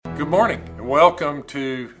Good morning and welcome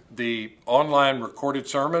to the online recorded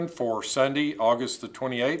sermon for Sunday, August the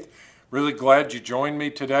 28th. Really glad you joined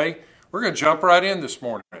me today. We're going to jump right in this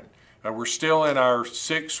morning. We're still in our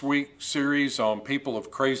 6-week series on people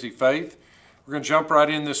of crazy faith. We're going to jump right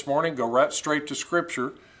in this morning, go right straight to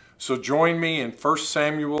Scripture. So join me in 1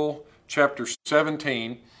 Samuel chapter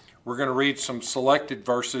 17. We're going to read some selected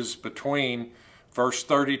verses between verse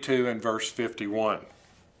 32 and verse 51.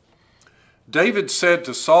 David said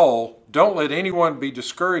to Saul, "Don't let anyone be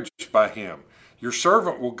discouraged by him. Your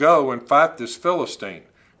servant will go and fight this Philistine."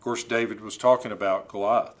 Of course, David was talking about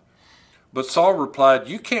Goliath. But Saul replied,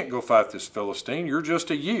 "You can't go fight this Philistine. You're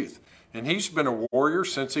just a youth, and he's been a warrior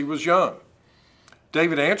since he was young."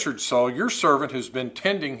 David answered Saul, "Your servant has been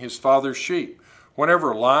tending his father's sheep.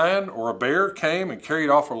 Whenever a lion or a bear came and carried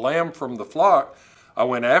off a lamb from the flock, I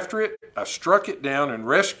went after it, I struck it down and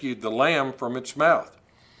rescued the lamb from its mouth.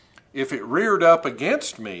 If it reared up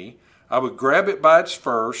against me, I would grab it by its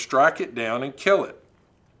fur, strike it down, and kill it.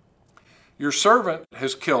 Your servant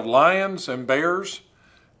has killed lions and bears.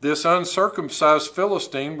 This uncircumcised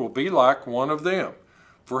Philistine will be like one of them,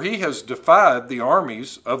 for he has defied the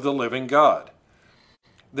armies of the living God."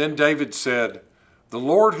 Then David said, "The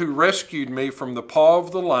Lord who rescued me from the paw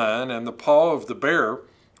of the lion and the paw of the bear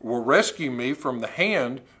will rescue me from the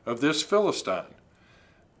hand of this Philistine."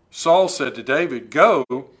 Saul said to David, "Go,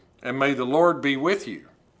 and may the Lord be with you."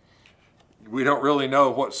 We don't really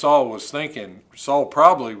know what Saul was thinking. Saul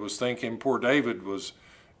probably was thinking poor David was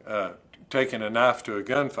taking a knife to a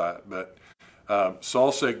gunfight. But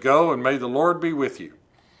Saul said, "Go, and may the Lord be with you."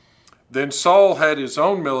 Then Saul had his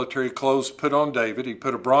own military clothes put on David. He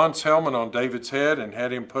put a bronze helmet on David's head and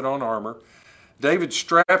had him put on armor. David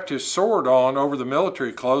strapped his sword on over the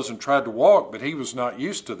military clothes and tried to walk, but he was not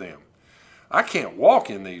used to them. "I can't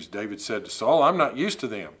walk in these," David said to Saul. "I'm not used to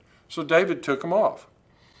them." So David took them off.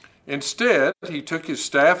 Instead, he took his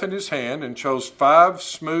staff in his hand and chose 5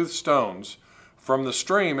 smooth stones from the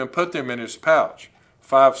stream and put them in his pouch.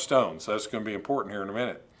 5 stones. That's going to be important here in a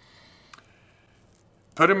minute.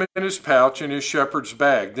 Put him in his pouch in his shepherd's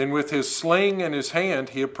bag. Then with his sling in his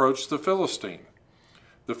hand, he approached the Philistine.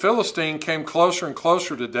 The Philistine came closer and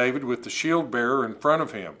closer to David with the shield bearer in front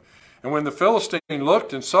of him. And when the Philistine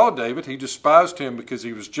looked and saw David, he despised him because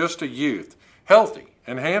he was just a youth, healthy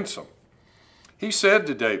and handsome. He said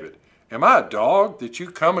to David, "Am I a dog that you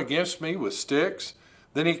come against me with sticks?"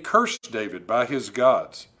 Then he cursed David by his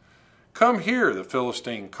gods. "Come here," the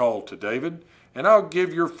Philistine called to David, "and I'll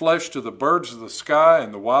give your flesh to the birds of the sky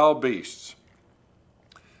and the wild beasts."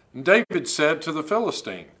 And David said to the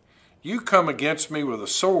Philistine, "You come against me with a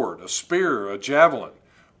sword, a spear, a javelin,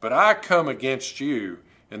 but I come against you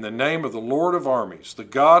in the name of the Lord of armies, the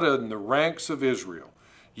God in the ranks of Israel.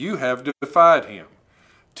 You have defied him.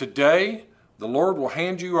 Today the Lord will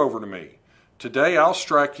hand you over to me. Today I'll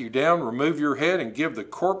strike you down, remove your head, and give the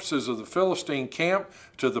corpses of the Philistine camp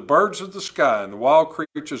to the birds of the sky and the wild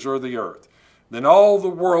creatures of the earth. Then all the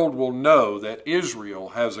world will know that Israel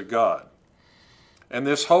has a God. And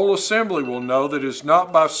this whole assembly will know that it is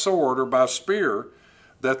not by sword or by spear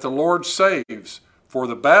that the Lord saves, for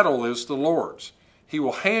the battle is the Lord's. He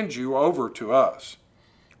will hand you over to us."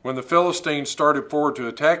 When the Philistines started forward to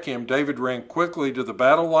attack him, David ran quickly to the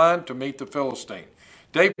battle line to meet the Philistine.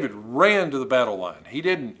 David ran to the battle line. He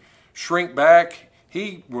didn't shrink back.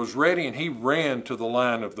 He was ready and he ran to the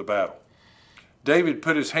line of the battle. David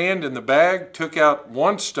put his hand in the bag, took out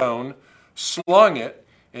one stone, slung it,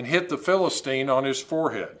 and hit the Philistine on his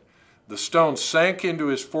forehead. The stone sank into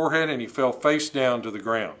his forehead and he fell face down to the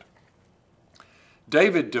ground.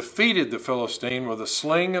 David defeated the Philistine with a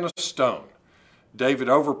sling and a stone. David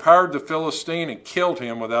overpowered the Philistine and killed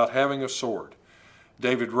him without having a sword.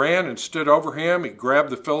 David ran and stood over him. He grabbed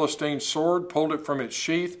the Philistine's sword, pulled it from its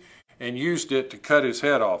sheath, and used it to cut his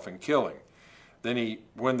head off and kill him. Then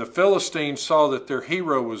when the Philistines saw that their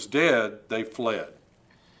hero was dead, they fled.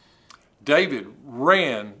 David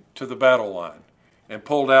ran to the battle line and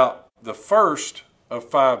pulled out the first of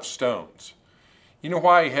 5 stones. You know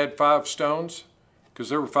why he had 5 stones? Because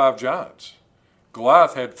there were 5 giants.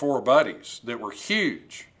 Goliath had 4 buddies that were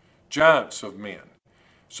huge, giants of men.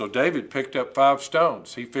 So David picked up 5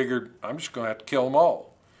 stones. He figured, I'm just going to have to kill them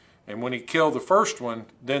all. And when he killed the first one,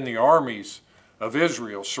 then the armies of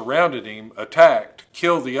Israel surrounded him, attacked,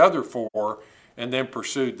 killed the other 4, and then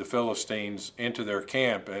pursued the Philistines into their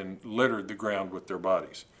camp and littered the ground with their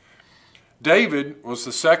bodies. David was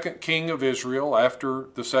the second king of Israel after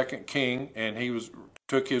the second king, and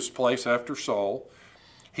took his place after Saul.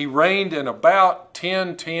 He reigned in about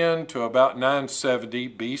 1010 to about 970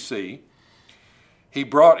 BC. He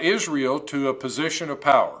brought Israel to a position of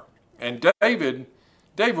power. And David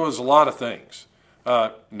David was a lot of things,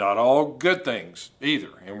 not all good things either,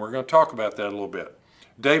 and we're going to talk about that a little bit.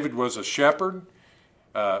 David was a shepherd.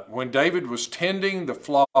 When David was tending the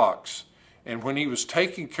flocks, and when he was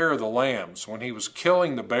taking care of the lambs, when he was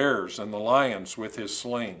killing the bears and the lions with his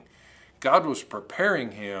sling, God was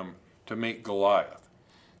preparing him to meet Goliath.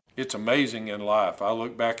 It's amazing in life. I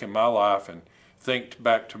look back in my life and think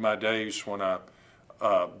back to my days when I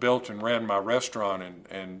built and ran my restaurant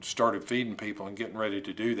and started feeding people and getting ready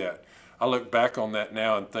to do that. I look back on that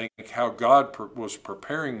now and think how God was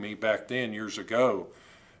preparing me back then years ago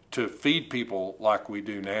to feed people like we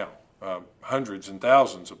do now, hundreds and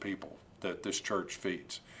thousands of people that this church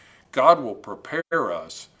feeds. God will prepare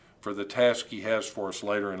us for the task he has for us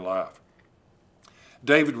later in life.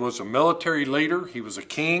 David was a military leader. He was a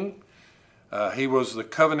king. He was the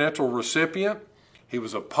covenantal recipient. He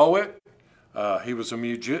was a poet. He was a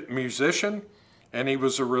musician. And he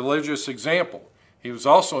was a religious example. He was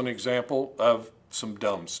also an example of some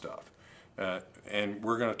dumb stuff. And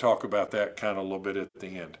we're going to talk about that kind of a little bit at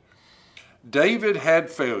the end. David had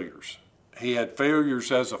failures. He had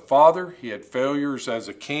failures as a father. He had failures as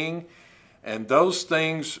a king. And those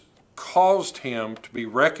things caused him to be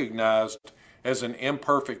recognized as an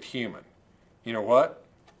imperfect human. You know what?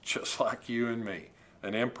 Just like you and me.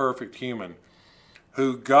 An imperfect human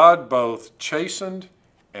who God both chastened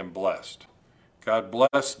and blessed. God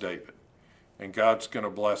blessed David. And God's going to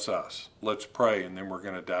bless us. Let's pray, and then we're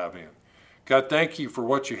going to dive in. God, thank you for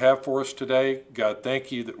what you have for us today. God,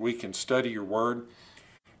 thank you that we can study your word.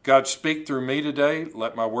 God, speak through me today.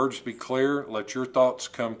 Let my words be clear. Let your thoughts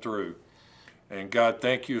come through. And God,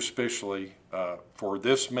 thank you especially for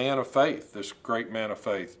this man of faith, this great man of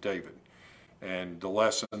faith, David, and the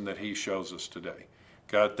lesson that he shows us today.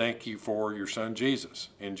 God, thank you for your son, Jesus.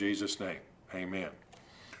 In Jesus' name, amen.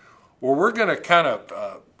 Well, we're going to kind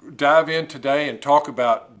of dive in today and talk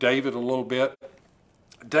about David a little bit.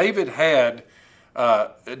 David had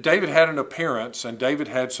an appearance, and David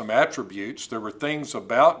had some attributes. There were things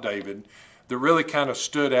about David that really kind of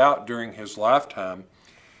stood out during his lifetime.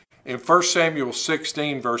 In 1 Samuel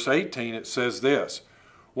 16, verse 18, it says this: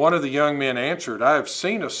 one of the young men answered, I have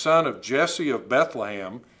seen a son of Jesse of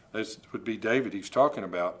Bethlehem, this would be David he's talking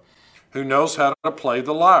about, who knows how to play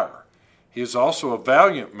the lyre. He is also a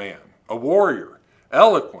valiant man, a warrior,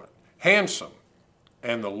 eloquent, handsome,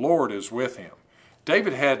 and the Lord is with him.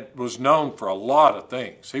 David was known for a lot of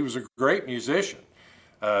things. He was a great musician.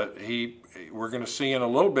 We're going to see in a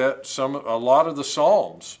little bit a lot of the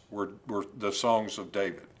Psalms were the songs of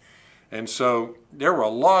David. And so there were a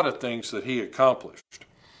lot of things that he accomplished.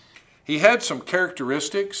 He had some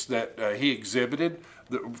characteristics that he exhibited.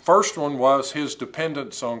 The first one was his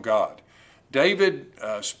dependence on God. David,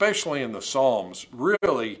 especially in the Psalms,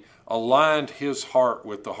 really aligned his heart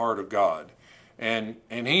with the heart of God. And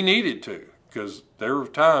he needed to, because there were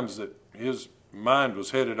times that his mind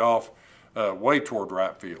was headed off way toward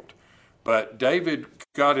right field. But David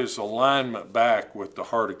got his alignment back with the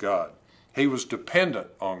heart of God. He was dependent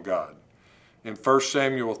on God. In 1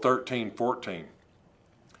 Samuel 13:14,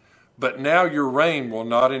 but now your reign will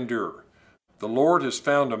not endure. The Lord has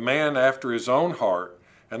found a man after his own heart,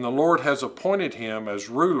 and the Lord has appointed him as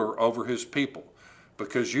ruler over his people,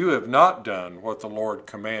 because you have not done what the Lord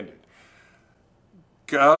commanded.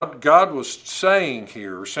 God was saying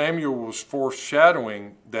here, Samuel was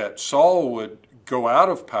foreshadowing that Saul would go out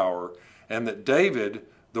of power, and that David,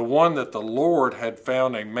 the one that the Lord had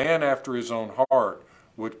found a man after his own heart,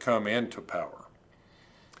 would come into power.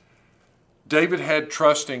 David had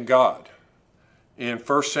trust in God. In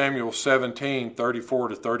 1 Samuel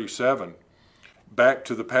 17:34-37, back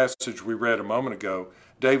to the passage we read a moment ago,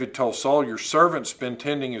 David told Saul, your servant's been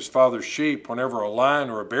tending his father's sheep. Whenever a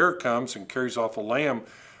lion or a bear comes and carries off a lamb,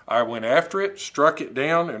 I went after it, struck it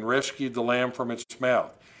down, and rescued the lamb from its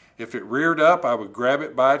mouth. If it reared up, I would grab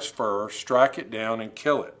it by its fur, strike it down, and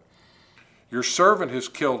kill it. Your servant has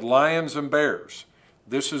killed lions and bears.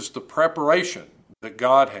 This is the preparation that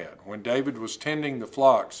God had. When David was tending the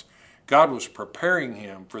flocks, God was preparing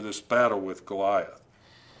him for this battle with Goliath.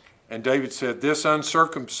 And David said, this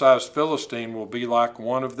uncircumcised Philistine will be like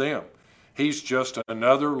one of them. He's just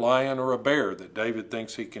another lion or a bear that David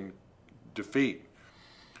thinks he can defeat.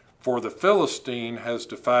 For the Philistine has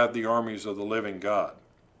defied the armies of the living God.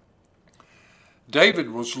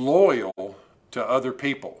 David was loyal to other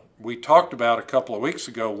people. We talked about a couple of weeks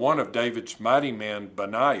ago one of David's mighty men,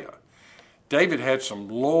 Benaiah. David had some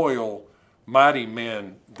loyal, mighty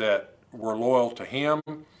men that were loyal to him.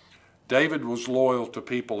 David was loyal to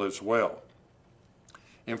people as well.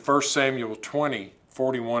 In 1 Samuel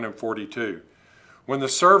 20:41 and 42, when the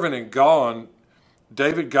servant had gone,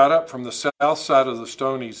 David got up from the south side of the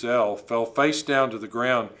stony Zell, fell face down to the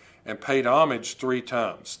ground, and paid homage 3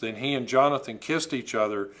 times. Then he and Jonathan kissed each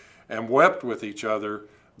other and wept with each other,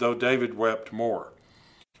 though David wept more.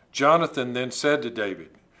 Jonathan then said to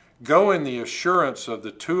David, "Go in the assurance of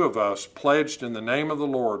the 2 of us pledged in the name of the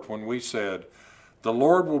Lord when we said, 'The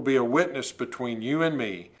Lord will be a witness between you and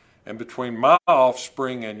me, and between my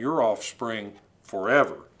offspring and your offspring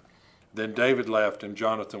forever.'" Then David left, and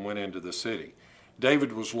Jonathan went into the city.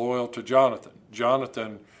 David was loyal to Jonathan.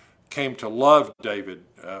 Jonathan came to love David,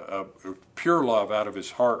 a pure love out of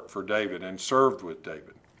his heart for David, and served with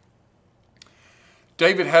David.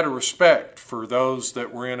 David had a respect for those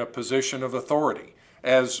that were in a position of authority,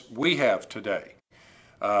 as we have today.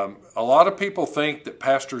 A lot of people think that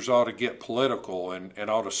pastors ought to get political and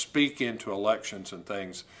ought to speak into elections and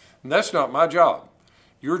things. And that's not my job.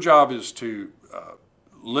 Your job is to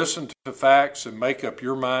listen to facts and make up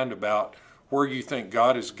your mind about where you think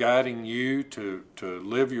God is guiding you to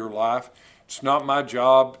live your life. It's not my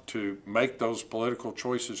job to make those political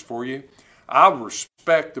choices for you. I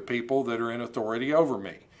respect the people that are in authority over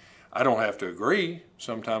me. I don't have to agree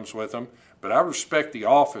sometimes with them, but I respect the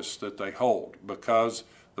office that they hold, because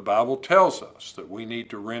the Bible tells us that we need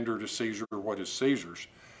to render to Caesar what is Caesar's.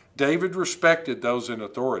 David respected those in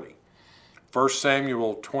authority. 1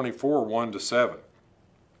 Samuel 24, 1-7.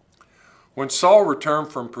 When Saul returned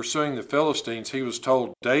from pursuing the Philistines, he was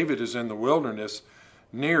told, "David is in the wilderness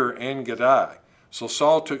near En-Gedi." So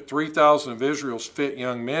Saul took 3,000 of Israel's fit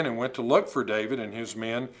young men and went to look for David and his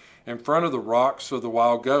men in front of the rocks of the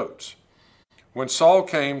wild goats. When Saul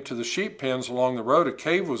came to the sheep pens along the road, a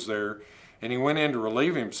cave was there, and he went in to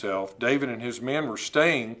relieve himself. David and his men were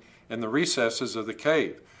staying in the recesses of the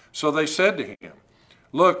cave. So they said to him,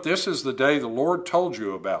 "Look, this is the day the Lord told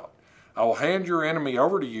you about. I will hand your enemy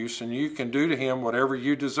over to you, so you can do to him whatever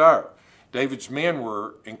you desire." David's men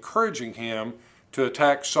were encouraging him to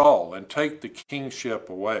attack Saul and take the kingship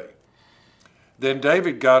away. Then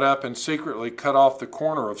David got up and secretly cut off the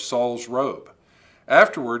corner of Saul's robe.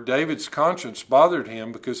 Afterward, David's conscience bothered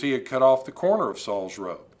him because he had cut off the corner of Saul's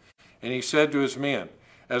robe. And he said to his men,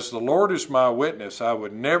 "As the Lord is my witness, I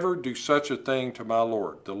would never do such a thing to my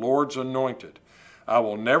Lord, the Lord's anointed. I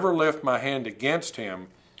will never lift my hand against him,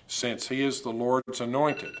 since he is the Lord's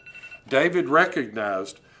anointed." David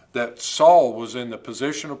recognized that Saul was in the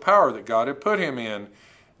position of power that God had put him in,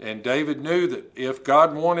 and David knew that if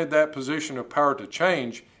God wanted that position of power to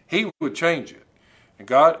change, he would change it. And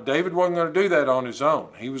David wasn't going to do that on his own.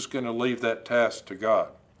 He was going to leave that task to God.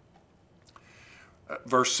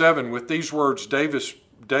 Verse 7, with these words,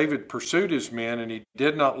 David pursued his men, and he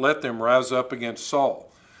did not let them rise up against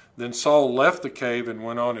Saul. Then Saul left the cave and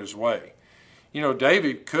went on his way.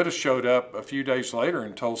 David could have showed up a few days later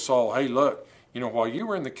and told Saul, "Hey, look, while you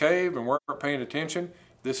were in the cave and weren't paying attention,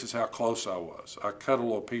 this is how close I was. I cut a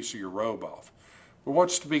little piece of your robe off." But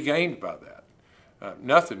what's to be gained by that?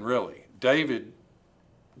 Nothing really. David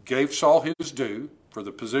gave Saul his due for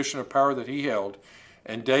the position of power that he held,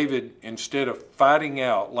 and David, instead of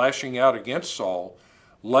lashing out against Saul,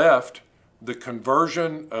 left the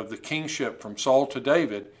conversion of the kingship from Saul to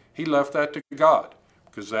David. He left that to God,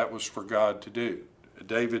 because that was for God to do.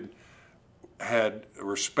 David had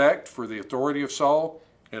respect for the authority of Saul,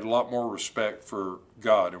 had a lot more respect for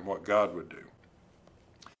God and what God would do.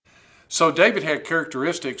 So David had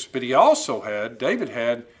characteristics, but David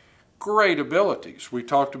had great abilities. We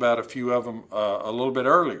talked about a few of them a little bit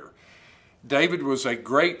earlier. David was a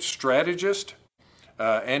great strategist,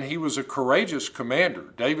 and he was a courageous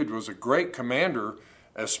commander. David was a great commander,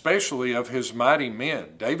 especially of his mighty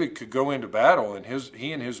men. David could go into battle, and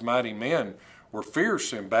he and his mighty men were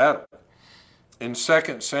fierce in battle. In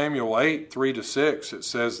 2 Samuel 8, 3-6, it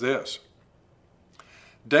says this,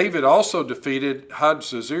 "David also defeated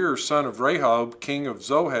Hadazzer, son of Rehob, king of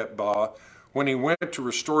Zohebah, when he went to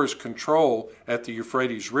restore his control at the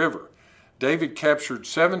Euphrates River. David captured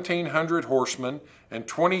 1,700 horsemen and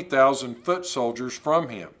 20,000 foot soldiers from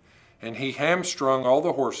him, and he hamstrung all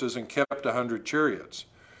the horses and kept 100 chariots.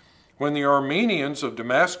 When the Arameans of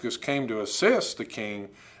Damascus came to assist the king,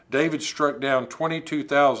 David struck down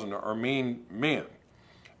 22,000 Aramean men.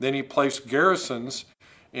 Then he placed garrisons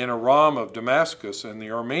in Aram of Damascus, and the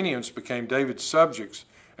Arameans became David's subjects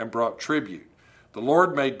and brought tribute. The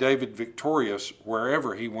Lord made David victorious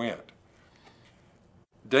wherever he went."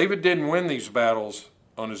 David didn't win these battles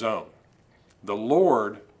on his own. The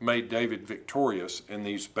Lord made David victorious in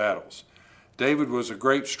these battles. David was a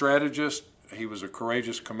great strategist. He was a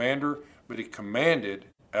courageous commander, but he commanded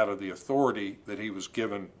out of the authority that he was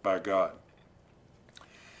given by God.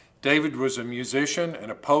 David was a musician and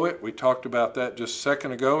a poet. We talked about that just a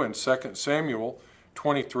second ago in 2 Samuel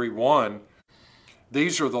 23:1,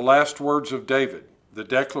 these are the last words of David, the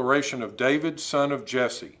declaration of David, son of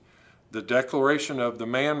Jesse, the declaration of the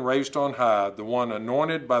man raised on high, the one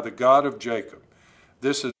anointed by the God of Jacob.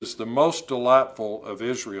 This is the most delightful of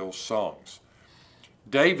Israel's songs.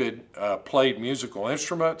 David played musical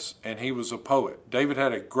instruments, and he was a poet. David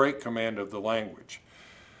had a great command of the language.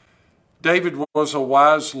 David was a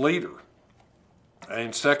wise leader.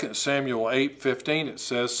 In 2 Samuel 8:15 it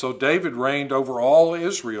says, so David reigned over all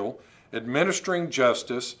Israel, administering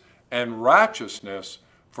justice and righteousness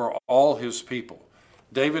for all his people.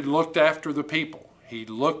 David looked after the people. He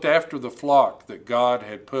looked after the flock that God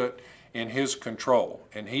had put in his control,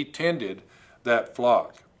 and he tended that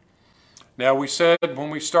flock. Now, we said when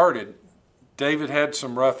we started, David had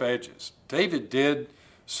some rough edges. David did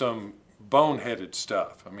some boneheaded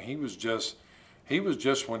stuff. I mean, he was just,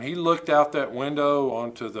 when he looked out that window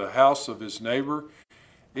onto the house of his neighbor,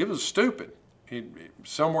 it was stupid.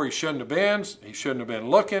 Somewhere he shouldn't have been. He shouldn't have been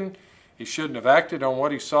looking. He shouldn't have acted on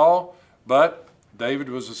what he saw. But David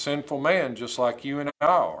was a sinful man, just like you and I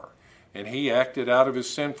are. And he acted out of his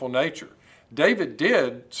sinful nature. David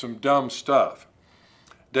did some dumb stuff.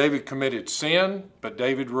 David committed sin, but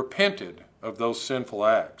David repented of those sinful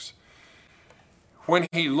acts. When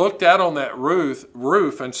he looked out on that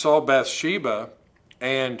roof and saw Bathsheba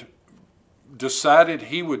and decided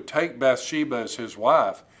he would take Bathsheba as his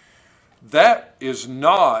wife, that is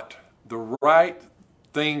not the right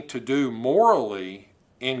thing to do morally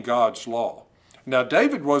in God's law. Now,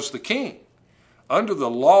 David was the king. Under the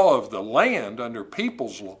law of the land, under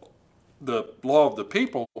people's law, the law of the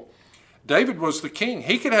people, David was the king.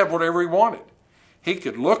 He could have whatever he wanted. He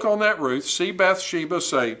could look on that roof, see Bathsheba,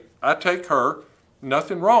 say, I take her,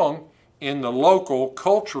 nothing wrong in the local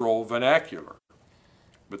cultural vernacular.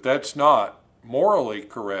 But that's not morally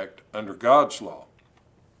correct under God's law.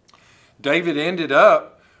 David ended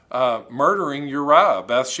up murdering Uriah,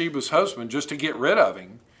 Bathsheba's husband, just to get rid of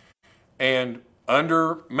him. And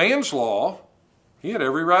under man's law, he had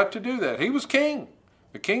every right to do that. He was king.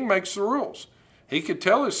 The king makes the rules. He could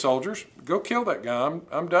tell his soldiers, go kill that guy,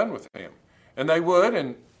 I'm done with him. And they would,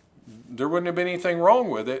 and there wouldn't have been anything wrong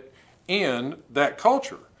with it in that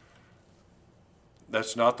culture.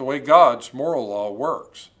 That's not the way God's moral law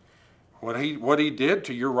works. What he did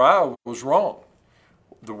to Uriah was wrong.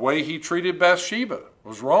 The way he treated Bathsheba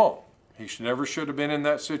was wrong. He never should have been in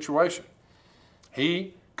that situation.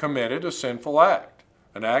 He committed a sinful act,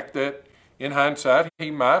 an act that in hindsight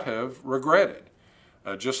he might have regretted.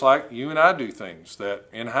 Just like you and I do things that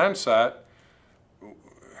in hindsight,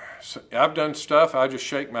 I've done stuff I just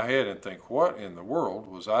shake my head and think, what in the world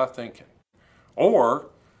was I thinking? Or,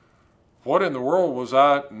 what in the world was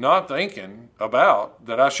I not thinking about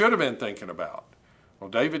that I should have been thinking about? Well,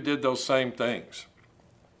 David did those same things.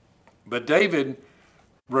 But David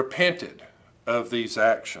repented of these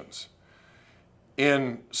actions.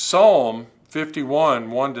 In Psalm 51,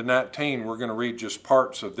 1-19, we're going to read just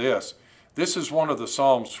parts of this. This is one of the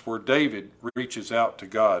Psalms where David reaches out to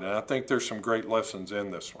God, and I think there's some great lessons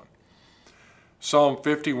in this one. Psalm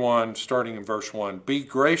 51, starting in verse 1, Be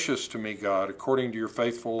gracious to me, God, according to your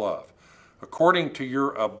faithful love. According to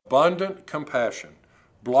your abundant compassion,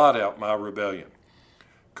 blot out my rebellion.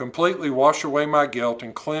 Completely wash away my guilt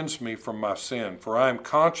and cleanse me from my sin, for I am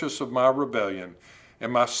conscious of my rebellion,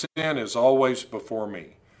 and my sin is always before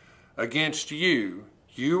me. Against you,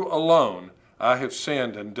 you alone, I have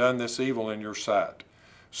sinned and done this evil in your sight.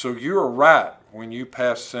 So you are right when you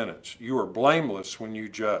pass sentence. You are blameless when you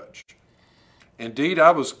judge. Indeed,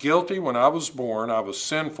 I was guilty when I was born. I was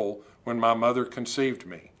sinful when my mother conceived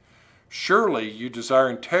me. Surely you desire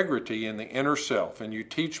integrity in the inner self, and you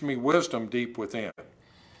teach me wisdom deep within.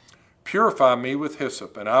 Purify me with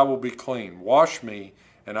hyssop, and I will be clean. Wash me,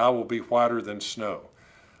 and I will be whiter than snow.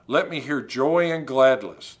 Let me hear joy and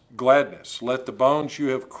gladness. Let the bones you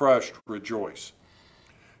have crushed rejoice.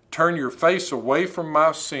 Turn your face away from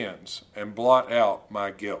my sins and blot out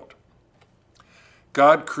my guilt.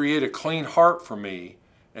 God, create a clean heart for me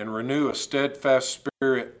and renew a steadfast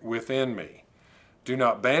spirit within me. Do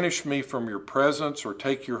not banish me from your presence or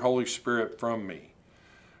take your Holy Spirit from me.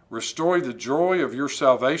 Restore the joy of your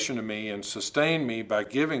salvation to me and sustain me by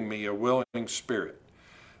giving me a willing spirit.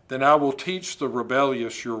 Then I will teach the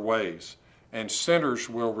rebellious your ways, and sinners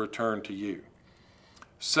will return to you.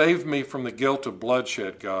 Save me from the guilt of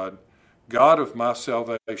bloodshed, God, God of my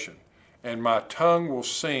salvation, and my tongue will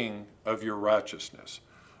sing of your righteousness.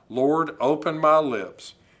 Lord, open my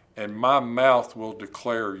lips, and my mouth will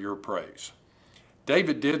declare your praise.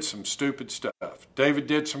 David did some stupid stuff. David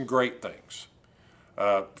did some great things,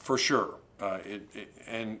 for sure.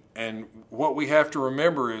 And what we have to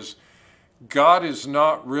remember is God is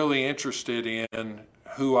not really interested in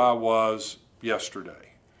who I was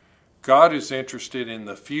yesterday. God is interested in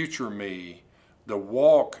the future me, the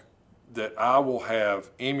walk that I will have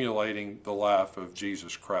emulating the life of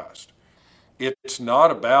Jesus Christ. It's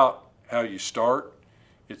not about how you start,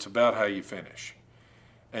 it's about how you finish.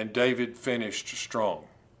 And David finished strong.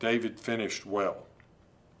 David finished well.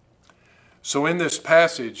 So in this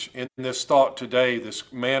passage, in this thought today,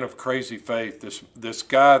 this man of crazy faith, this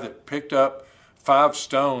guy that picked up 5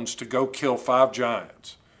 stones to go kill 5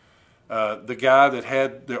 giants, the guy that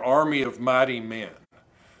had the army of mighty men,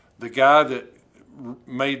 the guy that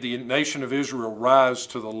made the nation of Israel rise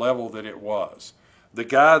to the level that it was, the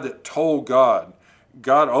guy that told God,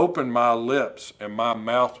 God, open my lips and my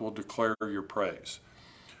mouth will declare your praise.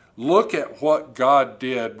 Look at what God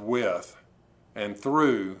did with and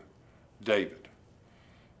through David.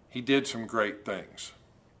 He did some great things.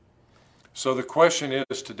 So the question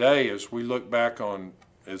is today, as I look back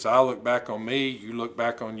on me, you look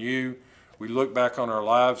back on you, we look back on our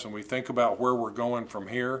lives and we think about where we're going from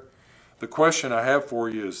here. The question I have for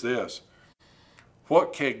you is this: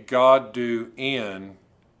 what can God do in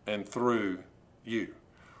and through you?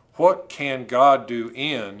 What can God do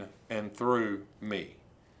in and through me?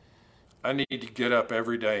 I need to get up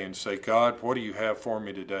every day and say, God, what do you have for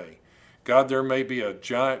me today? God, there may be a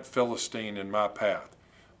giant Philistine in my path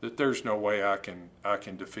that there's no way I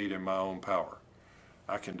can defeat in my own power.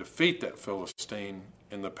 I can defeat that Philistine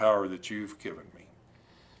in the power that you've given me.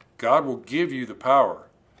 God will give you the power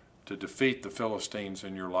to defeat the Philistines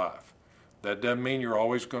in your life. That doesn't mean you're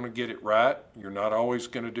always going to get it right. You're not always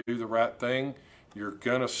going to do the right thing. You're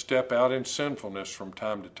going to step out in sinfulness from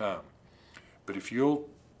time to time. But if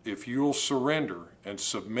you'll surrender and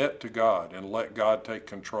submit to God and let God take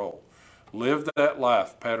control, live that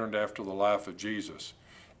life patterned after the life of Jesus,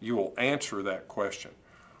 you will answer that question.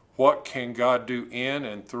 What can God do in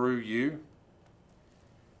and through you?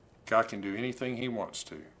 God can do anything he wants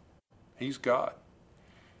to. He's God.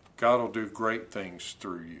 God will do great things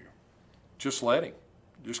through you. Just let him.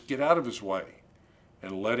 Just get out of his way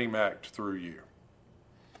and let him act through you.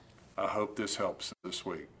 I hope this helps this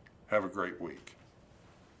week. Have a great week.